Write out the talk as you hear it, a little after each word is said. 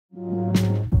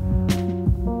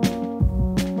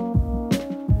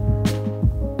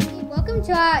Welcome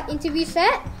to our interview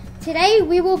set. Today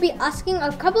we will be asking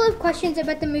a couple of questions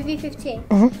about the movie 15.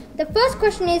 The first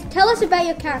question is, tell us about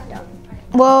your character.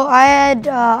 Well, I had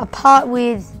a part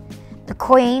with the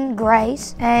Queen,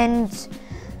 Grace, and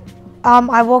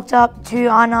I walked up to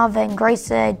Arnav and Grace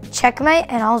said, checkmate,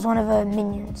 and I was one of her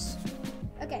minions.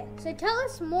 Okay, so tell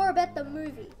us more about the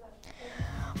movie.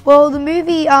 Well, the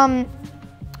movie,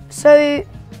 so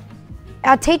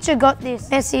our teacher got this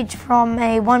message from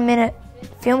a 1-minute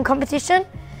film competition.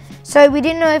 So we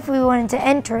didn't know if we wanted to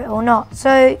enter it or not.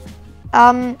 So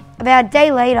about a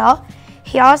day later,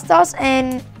 he asked us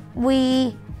and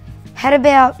we had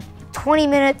about 20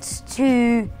 minutes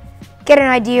to get an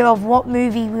idea of what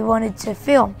movie we wanted to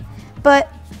film. But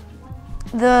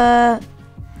the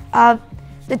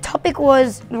topic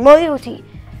was loyalty.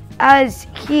 As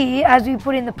we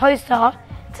put in the poster,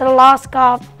 to the last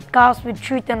gasp with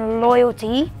truth and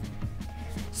loyalty.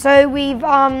 So we've,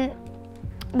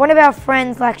 one of our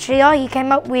friends, like Shia, he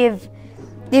came up with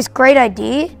this great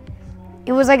idea.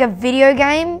 It was like a video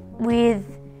game with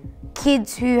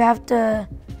kids who have to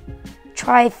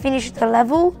try finish the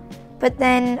level, but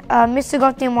then Mr.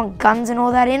 Goff didn't want guns and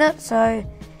all that in it, so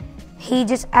he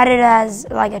just added it as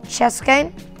like a chess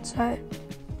game. So,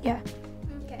 yeah.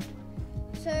 Okay.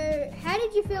 So, how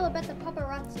did you feel about the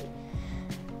paparazzi?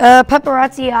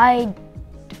 Paparazzi, I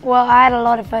had a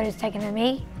lot of photos taken of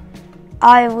me.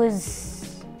 I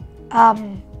was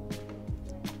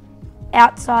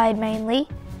outside mainly,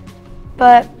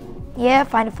 but yeah,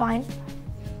 fine.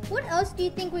 What else do you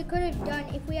think we could have done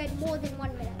if we had more than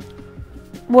 1 minute?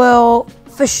 Well,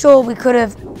 for sure we could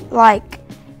have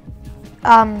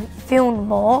filmed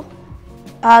more,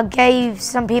 gave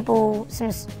some people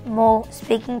some more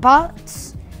speaking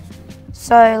parts.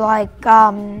 So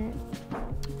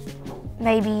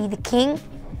maybe the king,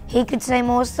 he could say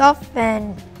more stuff,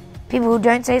 and people who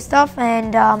don't say stuff,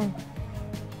 and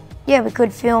yeah, we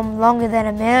could film longer than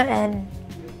a minute and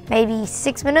maybe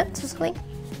 6 minutes or something.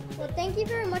 Well, thank you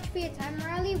very much for your time,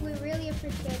 Riley. We really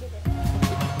appreciated it.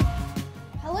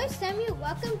 Hello, Samuel.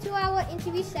 Welcome to our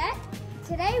interview set.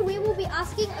 Today, we will be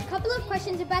asking a couple of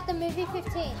questions about the movie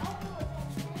 15.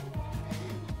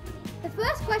 The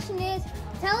first question is,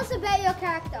 tell us about your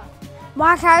character.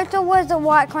 My character was a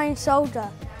White Queen soldier,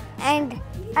 and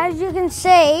as you can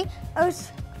see, I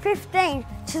was 15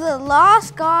 to the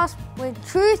last gasp with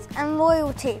truth and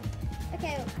loyalty.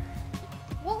 Okay,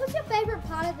 what was your favorite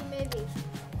part of the movie?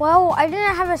 Well, I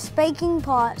didn't have a speaking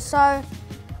part, so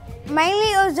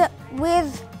mainly it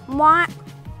was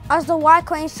I was the White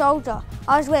Queen soldier.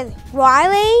 I was with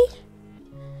Riley,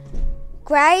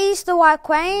 Grace, the White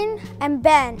Queen, and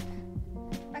Ben.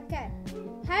 Okay,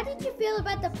 how did you feel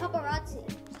about the paparazzi?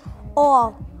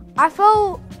 Oh, I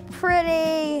felt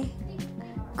pretty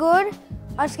good.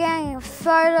 I was getting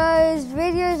photos,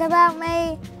 videos about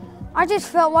me. I just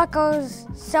felt like I was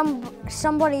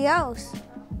somebody else.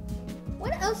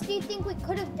 What else do you think we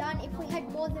could have done if we had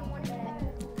more than 1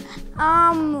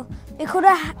 minute? We could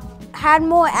have had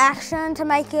more action to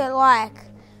make it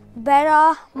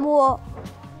better, more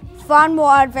fun,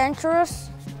 more adventurous.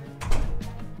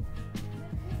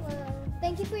 Well,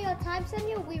 thank you for your time,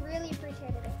 Samuel. We really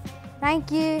appreciated it.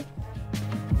 Thank you.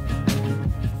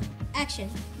 Action.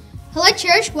 Hello,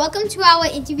 Cherish. Welcome to our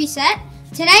interview set.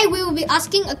 Today, we will be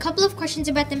asking a couple of questions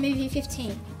about the movie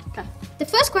 15. Okay. The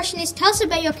first question is, tell us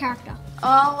about your character.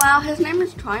 Oh, well, his name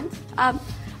is Trent. I'm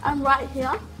right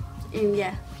here, and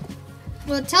yeah.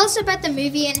 Well, tell us about the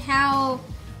movie and how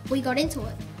we got into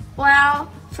it. Well,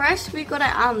 first we got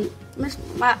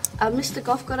Mr.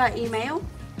 Goff got an email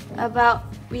about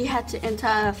we had to enter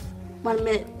a 1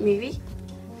 minute movie,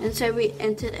 and so we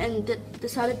entered and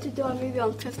decided to do a movie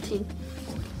on 15.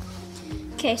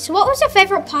 Okay, so what was your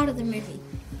favorite part of the movie?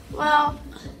 Well,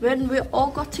 when we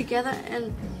all got together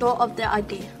and thought of the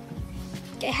idea.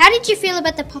 Okay, how did you feel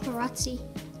about the paparazzi?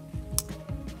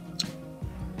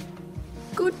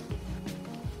 Good.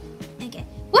 Okay,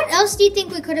 what else do you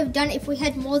think we could have done if we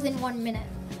had more than 1 minute?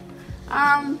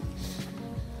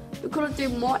 We could have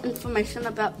done more information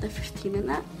about the 15 in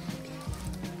that.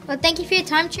 Well, thank you for your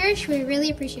time, Cherish. We really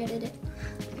appreciated it.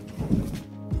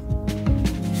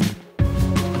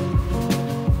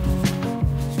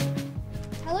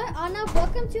 Hello, Anna.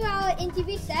 Welcome to our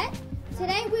interview set.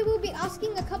 Today we will be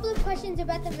asking a couple of questions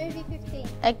about the movie 15.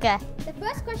 Okay. The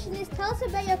first question is, tell us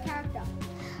about your character.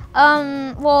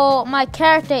 Well, my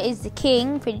character is the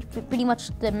king, pretty much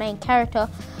the main character.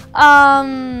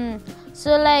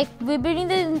 So we've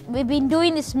been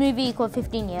doing this movie called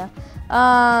 15 Year.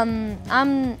 I'm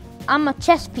a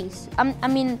chess piece.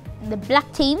 I'm in the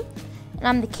black team, and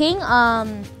I'm the king.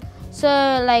 So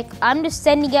like I'm just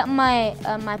sending out my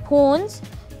my pawns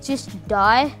just to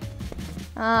die.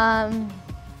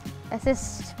 That's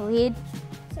just weird.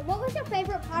 So what was your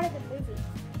favorite part of the movie?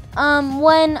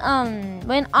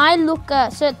 When I look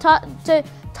at so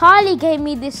Tylee gave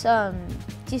me this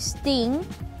thing,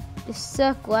 this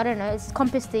circle, I don't know, it's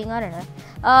compass thing, I don't know.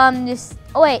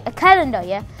 A calendar,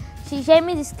 yeah. She gave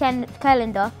me this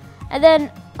calendar, and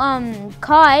then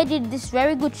Kai did this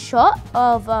very good shot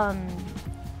of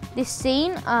this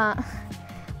scene.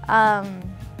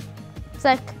 It's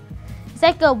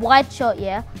like a wide shot,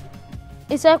 yeah.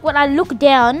 It's like when I look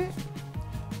down,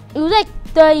 it was like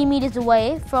 30 meters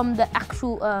away from the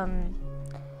actual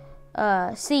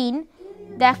scene,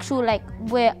 the actual like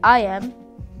where I am.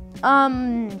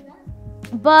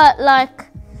 But like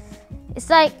it's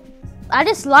like I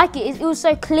just like it. It was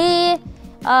so clear.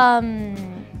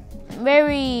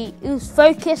 It was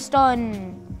focused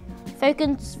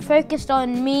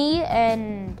on me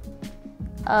and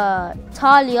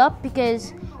Talia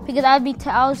because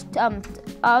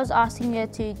I was asking her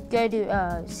to go to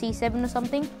C7 or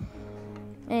something,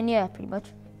 and yeah, pretty much.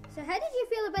 So how did you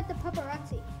feel about the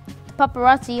paparazzi? The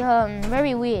paparazzi,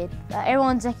 very weird.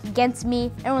 Everyone's like against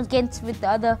me. Everyone's against with the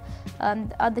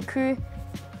other crew.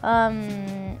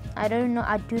 I don't know.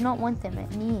 I do not want them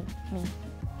near me.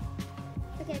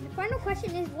 Okay, the final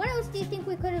question is, what else do you think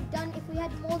we could have done if we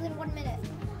had more than 1 minute?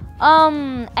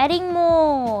 Adding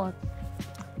more.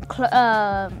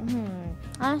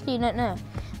 Honestly, don't know.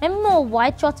 Maybe more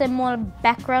wide shots and more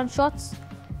background shots,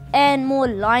 and more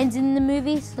lines in the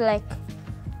movies. Like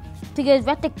because we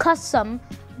have to cut some,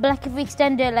 but like if we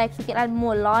extend it, like we can add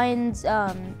more lines.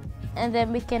 And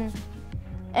then we can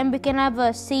have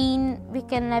a scene. We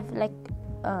can have like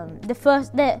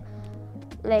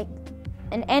like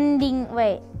an ending.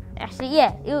 Wait, actually,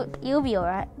 yeah, you'll be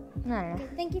alright. No. Okay,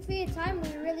 thank you for your time.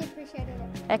 We really appreciated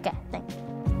it. Okay, thanks.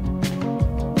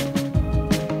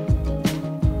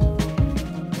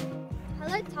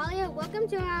 Hello, Talia. Welcome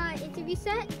to our interview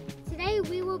set. Today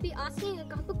we will be asking a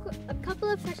couple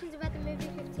of questions about the movie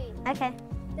 15. Okay.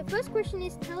 The first question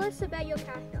is, tell us about your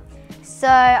character. So,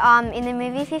 in the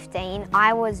movie 15,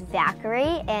 I was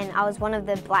Valkyrie, and I was one of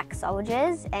the black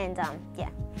soldiers, and yeah.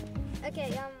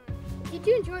 Okay. Did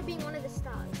you enjoy being one of the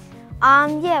stars?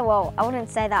 Yeah. Well, I wouldn't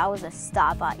say that I was a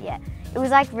star, but yeah, it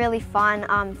was like really fun.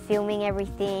 Filming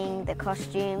everything, the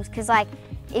costumes, because like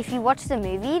if you watch the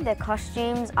movie, the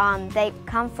costumes, they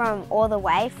come from all the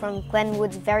way from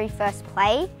Glenwood's very first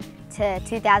play to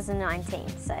 2019.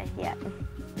 So yeah.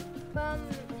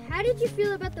 How did you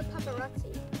feel about the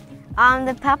paparazzi?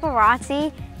 The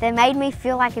paparazzi, they made me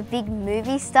feel like a big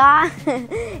movie star.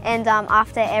 And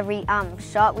after every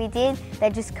shot we did,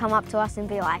 they'd just come up to us and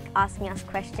be like asking us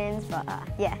questions. But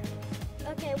yeah.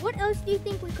 Okay, what else do you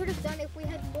think we could have done if we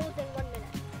had more than 1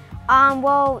 minute?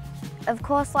 Well, of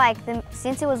course, like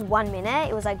since it was 1 minute,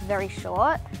 it was like very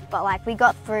short. But like we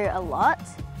got through a lot,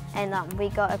 and we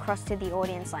got across to the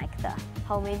audience like the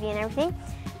whole movie and everything.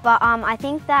 But I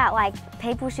think that like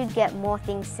people should get more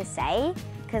things to say,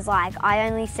 because like I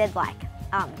only said like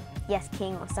yes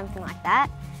king or something like that.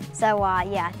 So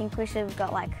yeah, I think we should have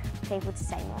got like people to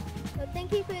say more. Well,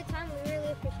 thank you for your time. We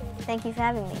really appreciate it. Thank you for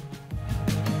having me.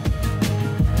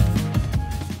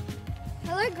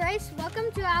 Hello, Grace.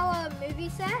 Welcome to our movie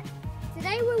set.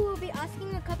 Today we will be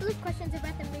asking a couple of questions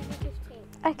about the movie 15.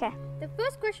 Okay. The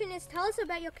first question is, tell us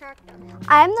about your character.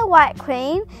 I'm the White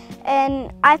Queen,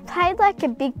 and I played like a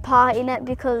big part in it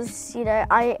because, you know,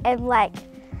 I am like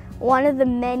one of the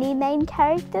many main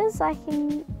characters, I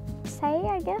can say,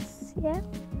 I guess, yeah.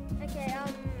 Okay,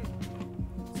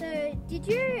 so did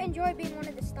you enjoy being one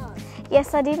of the stars?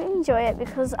 Yes, I did enjoy it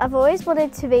because I've always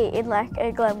wanted to be in like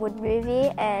a Glenwood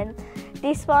movie, and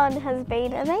this one has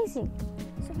been amazing.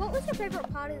 So what was your favourite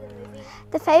part of the movie?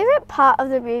 The favourite part of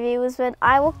the movie was when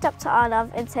I walked up to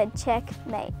Arnav and said,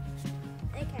 checkmate.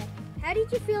 Okay. How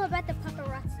did you feel about the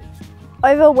paparazzi?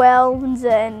 Overwhelmed,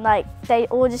 and like they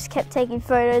all just kept taking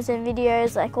photos and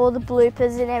videos, like all the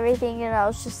bloopers and everything, and I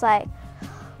was just like...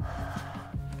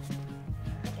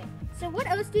 Okay. So what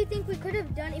else do you think we could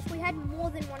have done if we had more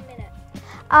than 1 minute?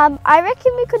 I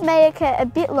reckon we could make it a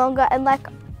bit longer, and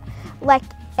like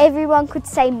everyone could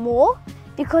say more,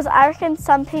 because I reckon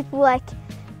some people like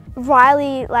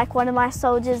Riley, like one of my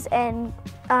soldiers, and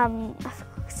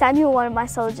Samuel, one of my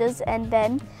soldiers, and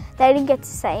Ben, they didn't get to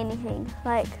say anything.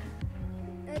 Like,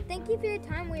 thank you for your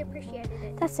time. We appreciated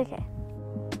it. that's okay.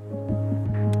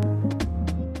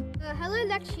 Hello,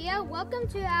 Lakshya. Welcome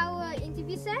to our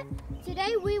interview set.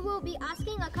 Today we will be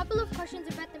asking a couple of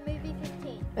questions about the movie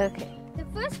 15. Okay. The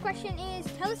first question is,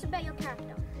 tell us about your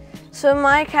character. So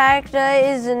my character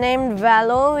is named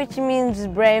Valor, which means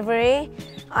bravery.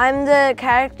 I'm the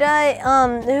character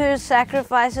who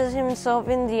sacrifices himself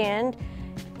in the end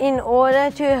in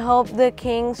order to help the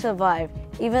king survive,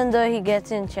 even though he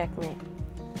gets in checkmate.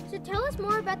 So tell us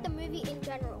more about the movie in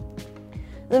general.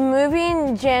 The movie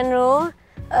in general,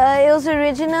 it was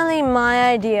originally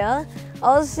my idea.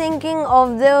 I was thinking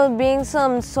of there being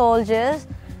some soldiers,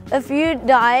 a few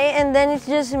die, and then it's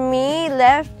just me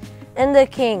left and the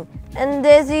king. And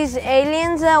there's these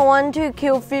aliens that want to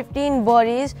kill 15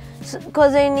 bodies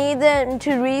because they need them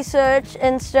to research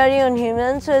and study on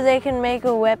humans so they can make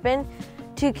a weapon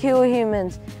to kill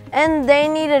humans. And they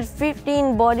needed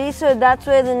 15 bodies, so that's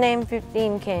where the name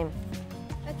 15 came.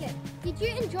 Okay, did you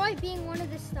enjoy being one of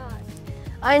the stars?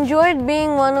 I enjoyed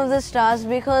being one of the stars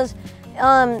because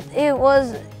it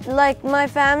was like my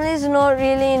family's not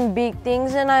really in big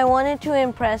things and I wanted to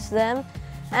impress them.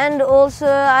 And also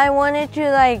I wanted to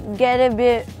like get a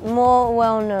bit more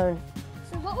well known.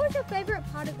 So what was your favorite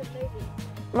part of the movie?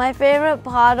 My favorite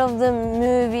part of the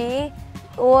movie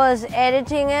was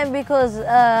editing it because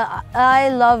I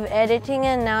love editing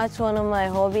and now it's one of my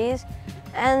hobbies,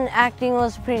 and acting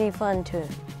was pretty fun too.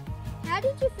 How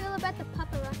did you feel about the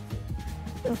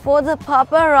paparazzi? For the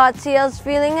paparazzi, I was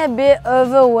feeling a bit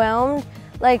overwhelmed,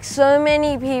 like so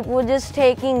many people just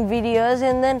taking videos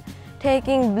and then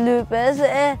taking bloopers.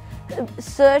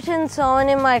 Someone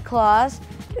in my class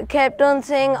kept on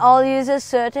saying I'll use a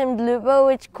certain blooper,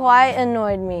 which quite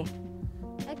annoyed me.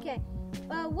 Okay,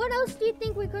 what else do you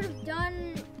think we could have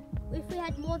done if we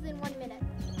had more than 1 minute?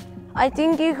 I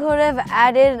think you could have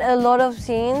added a lot of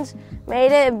scenes,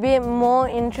 made it a bit more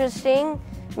interesting,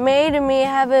 made me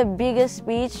have a bigger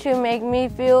speech to make me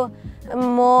feel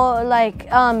more like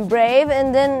brave,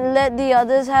 and then let the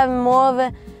others have more of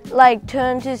a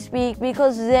turn to speak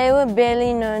because they were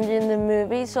barely known in the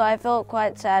movie, so I felt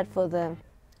quite sad for them.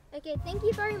 Okay, thank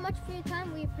you very much for your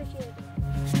time. We appreciate it.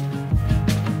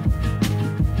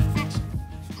 Action.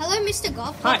 Hello, Mr.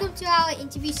 Goff. Hi. Welcome to our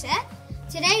interview set.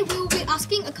 Today we will be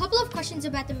asking a couple of questions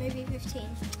about the movie 15.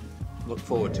 Look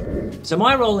forward to it. So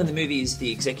my role in the movie is the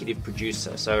executive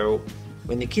producer. So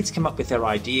when the kids come up with their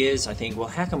ideas, I think, well,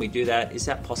 how can we do that? Is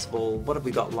that possible? What have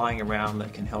we got lying around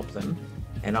that can help them?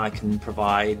 And I can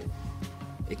provide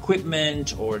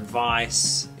equipment or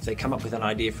advice. If they come up with an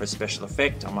idea for a special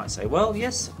effect, I might say, well,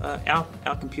 yes,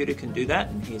 our computer can do that,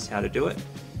 and here's how to do it.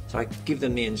 So I give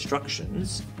them the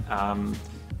instructions.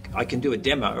 I can do a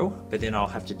demo, but then I'll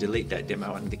have to delete that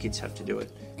demo and the kids have to do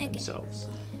it themselves.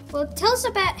 Well, tell us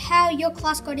about how your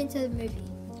class got into the movie.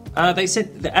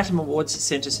 The Atom Awards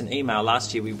sent us an email.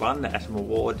 Last year we won the Atom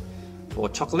Award for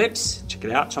Chocolips. Check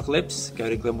it out, Chocolips. Go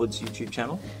to Glenwood's YouTube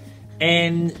channel.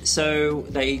 And so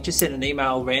they just sent an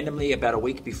email randomly about a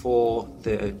week before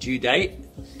the due date.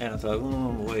 And I thought,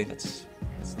 oh boy, that's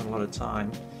not a lot of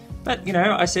time. But, you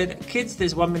know, I said, kids,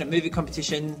 there's a 1 minute movie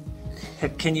competition.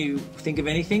 Can you think of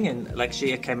anything? And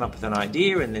Lakshya came up with an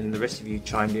idea, and then the rest of you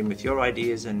chimed in with your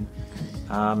ideas. And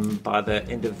by the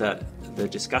end of the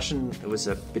discussion, it was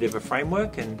a bit of a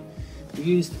framework, and we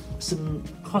used some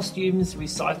costumes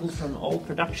recycled from old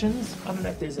productions. I don't know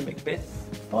if there's a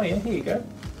Macbeth. Oh yeah, here you go.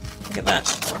 Look at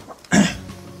that.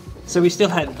 So we still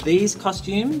had these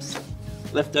costumes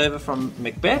left over from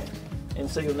Macbeth, and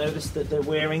so you'll notice that they're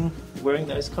wearing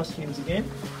those costumes again.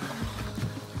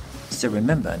 So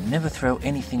remember, never throw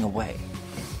anything away.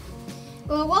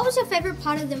 Well, what was your favourite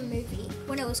part of the movie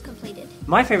when it was completed?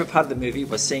 My favourite part of the movie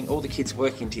was seeing all the kids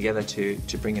working together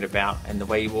to bring it about, and the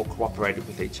way you all cooperated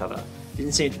with each other.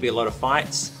 Didn't seem to be a lot of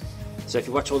fights. So if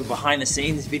you watch all the behind the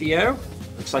scenes video,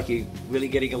 looks like you're really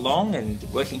getting along and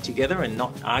working together and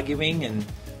not arguing and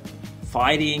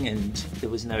fighting, and there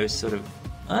was no sort of,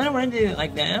 I don't want to do it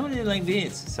like that, I want to do it like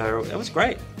this. So that was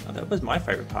great. That was my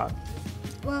favourite part.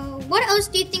 Well, what else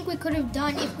do you think we could have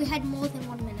done if we had more than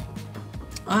 1 minute?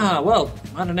 Well,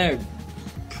 I don't know.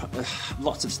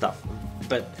 Lots of stuff.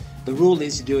 But the rule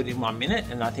is you do it in 1 minute,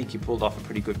 and I think you pulled off a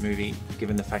pretty good movie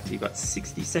given the fact that you got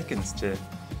 60 seconds to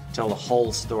tell the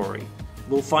whole story.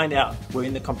 We'll find out. We're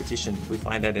in the competition. We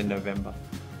find out in November.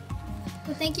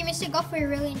 Well, thank you, Mr. Goff. We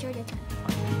really enjoyed your time.